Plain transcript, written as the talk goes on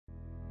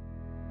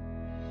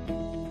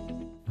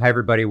Hi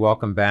everybody,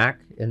 welcome back.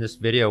 In this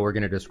video we're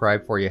going to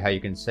describe for you how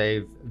you can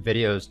save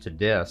videos to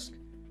disk.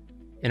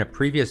 In a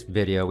previous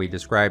video we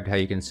described how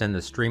you can send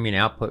the streaming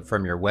output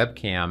from your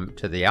webcam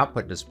to the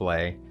output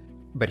display,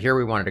 but here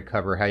we wanted to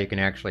cover how you can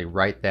actually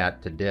write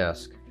that to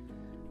disk.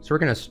 So we're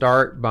going to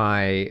start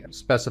by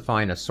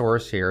specifying a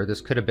source here.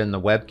 This could have been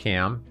the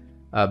webcam,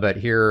 but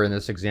here in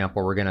this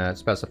example we're going to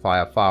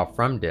specify a file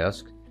from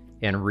disk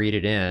and read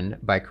it in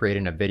by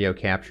creating a video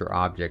capture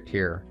object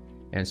here.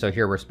 And so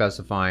here we're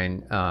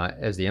specifying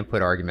as the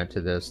input argument to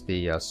this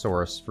the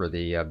source for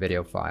the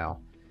video file.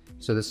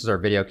 So this is our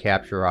video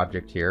capture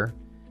object here.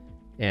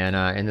 And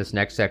in this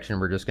next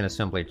section we're just going to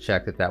simply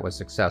check that that was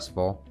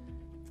successful.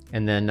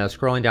 And then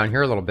scrolling down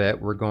here a little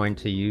bit, we're going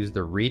to use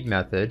the read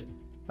method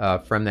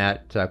from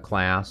that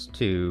class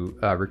to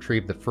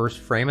retrieve the first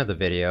frame of the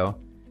video,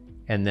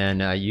 and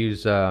then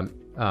use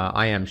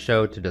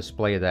IMShow to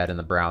display that in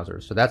the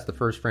browser. So that's the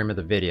first frame of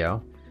the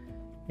video.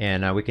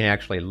 And we can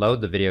actually load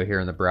the video here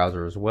in the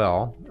browser as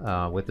well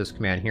with this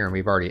command here, and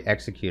we've already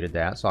executed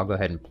that, so I'll go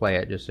ahead and play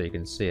it just so you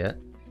can see it.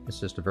 It's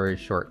just a very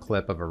short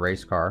clip of a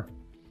race car.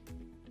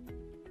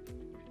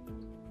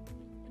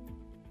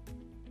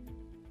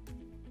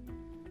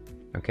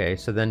 Okay,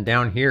 so then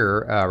down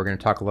here we're going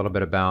to talk a little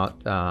bit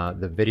about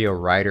the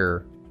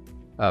VideoWriter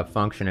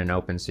function in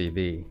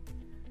OpenCV.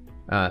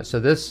 So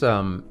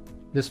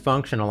this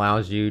function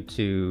allows you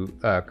to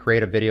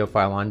create a video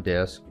file on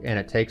disk, and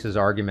it takes as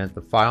argument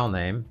the file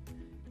name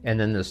and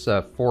then this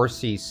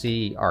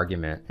 4cc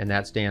argument, and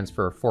that stands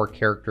for a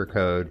 4-character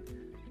code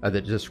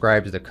that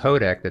describes the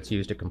codec that's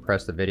used to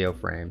compress the video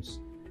frames.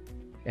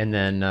 And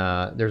then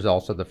there's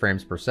also the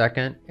frames per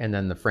second and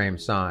then the frame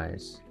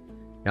size.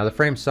 Now the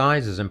frame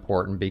size is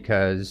important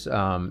because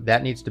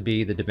that needs to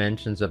be the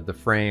dimensions of the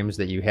frames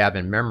that you have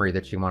in memory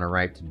that you want to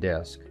write to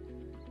disk.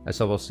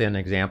 So we'll see an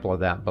example of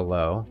that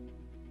below.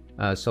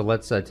 So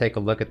let's take a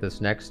look at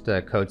this next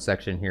code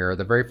section here.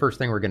 The very first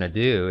thing we're going to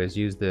do is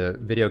use the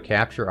video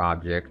capture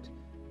object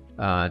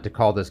to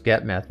call this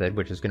get method,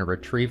 which is going to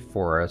retrieve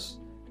for us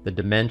the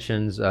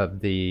dimensions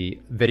of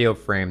the video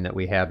frame that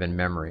we have in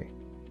memory.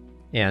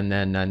 And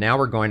then now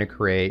we're going to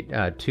create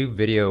two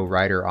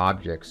VideoWriter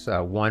objects,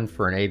 one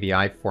for an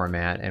AVI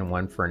format and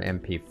one for an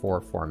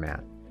MP4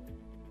 format.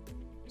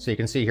 So you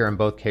can see here in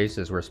both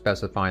cases we're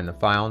specifying the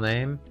file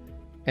name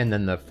and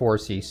then the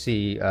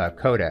 4cc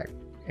codec.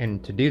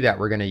 And to do that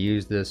we're going to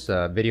use this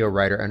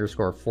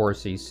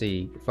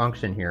VideoWriter_4cc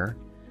function here.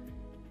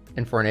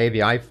 And for an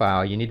AVI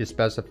file you need to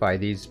specify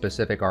these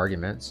specific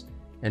arguments,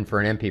 and for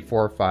an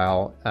MP4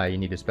 file you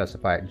need to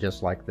specify it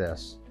just like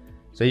this.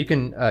 So you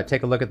can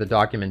take a look at the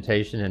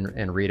documentation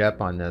and read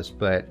up on this,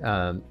 but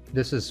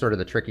this is sort of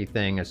the tricky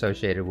thing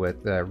associated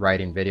with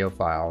writing video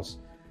files.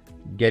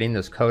 Getting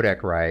this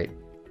codec right,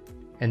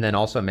 and then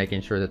also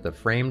making sure that the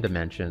frame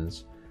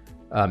dimensions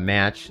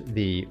match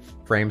the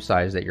frame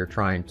size that you're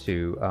trying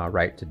to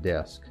write to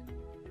disk.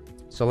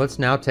 So let's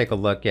now take a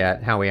look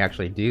at how we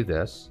actually do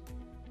this.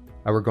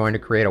 We're going to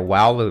create a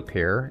while loop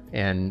here,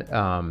 and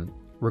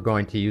we're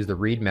going to use the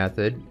read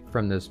method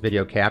from this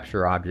video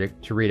capture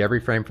object to read every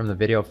frame from the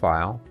video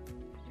file,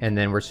 and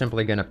then we're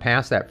simply going to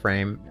pass that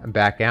frame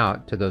back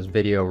out to those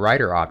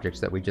VideoWriter objects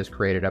that we just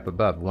created up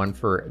above, one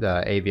for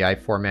the AVI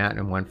format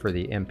and one for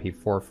the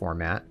MP4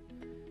 format.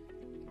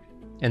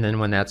 And then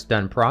when that's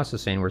done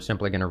processing, we're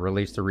simply going to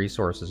release the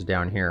resources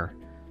down here.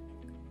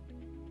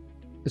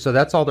 So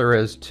that's all there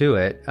is to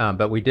it,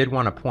 but we did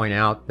want to point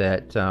out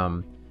that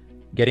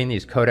getting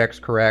these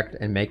codecs correct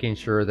and making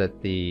sure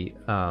that the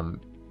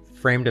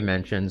frame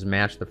dimensions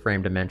match the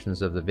frame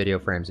dimensions of the video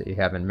frames that you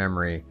have in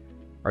memory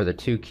are the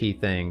two key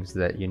things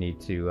that you need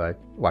to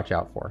watch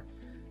out for.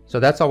 So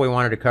that's all we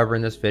wanted to cover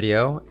in this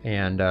video,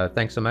 and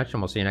thanks so much,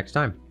 and we'll see you next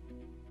time.